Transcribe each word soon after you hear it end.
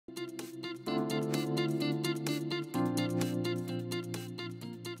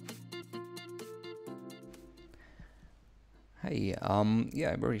Hey,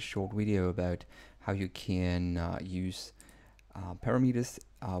 yeah, a very short video about how you can use parameters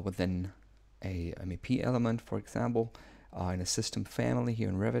within a MEP element, for example, in a system family here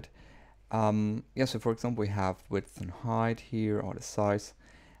in Revit. Yeah, so for example, we have width and height here, or the size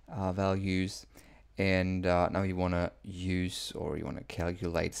values, and now you want to use or you want to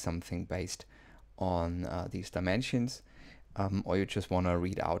calculate something based on these dimensions, or you just want to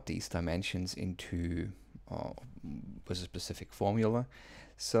read out these dimensions into with a specific formula.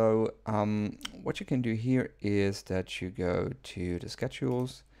 So what you can do here is that you go to the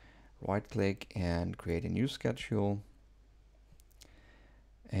schedules, right click and create a new schedule,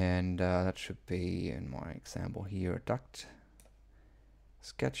 and that should be, in my example here, a duct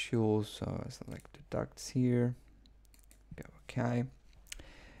schedule. So I select the ducts here, go OK,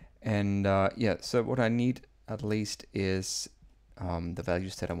 and yeah, so what I need at least is the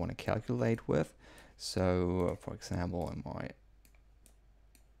values that I want to calculate with. So for example, in my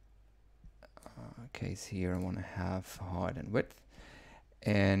case here, I want to have height and width,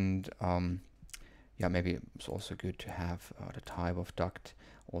 and yeah, maybe it's also good to have the type of duct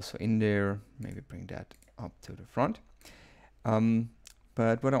also in there. Maybe bring that up to the front.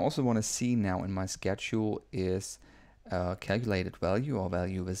 But what I also want to see now in my schedule is a calculated value, or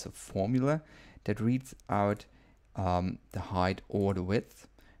value with a formula that reads out the height or the width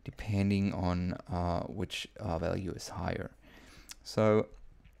depending on which value is higher. So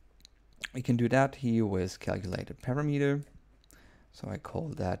we can do that here with calculated parameter. So I call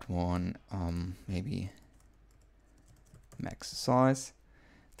that one maybe max size.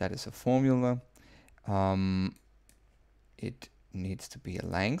 That is a formula. It needs to be a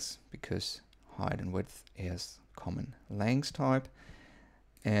length because height and width is common length type,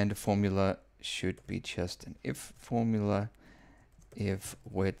 and the formula should be just an if formula. If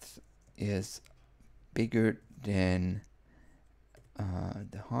width is bigger than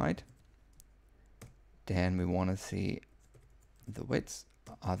the height, then we want to see the width.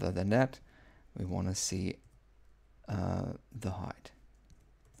 Other than that, we want to see the height.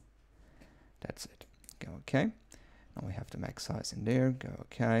 That's it. Go OK. Now we have the max size in there. Go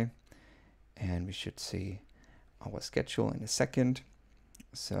OK. And we should see our schedule in a second.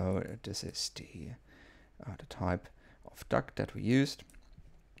 So this is the type of duct that we used.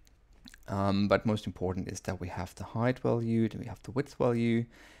 But most important is that we have the height value, then we have the width value,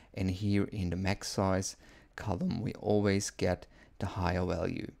 and here in the max size column we always get the higher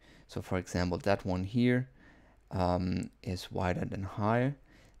value. So for example, that one here is wider than higher,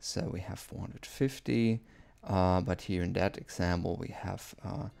 so we have 450, but here in that example we have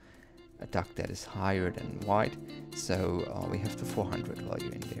a duct that is higher than wide, so we have the 400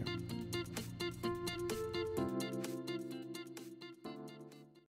 value in there.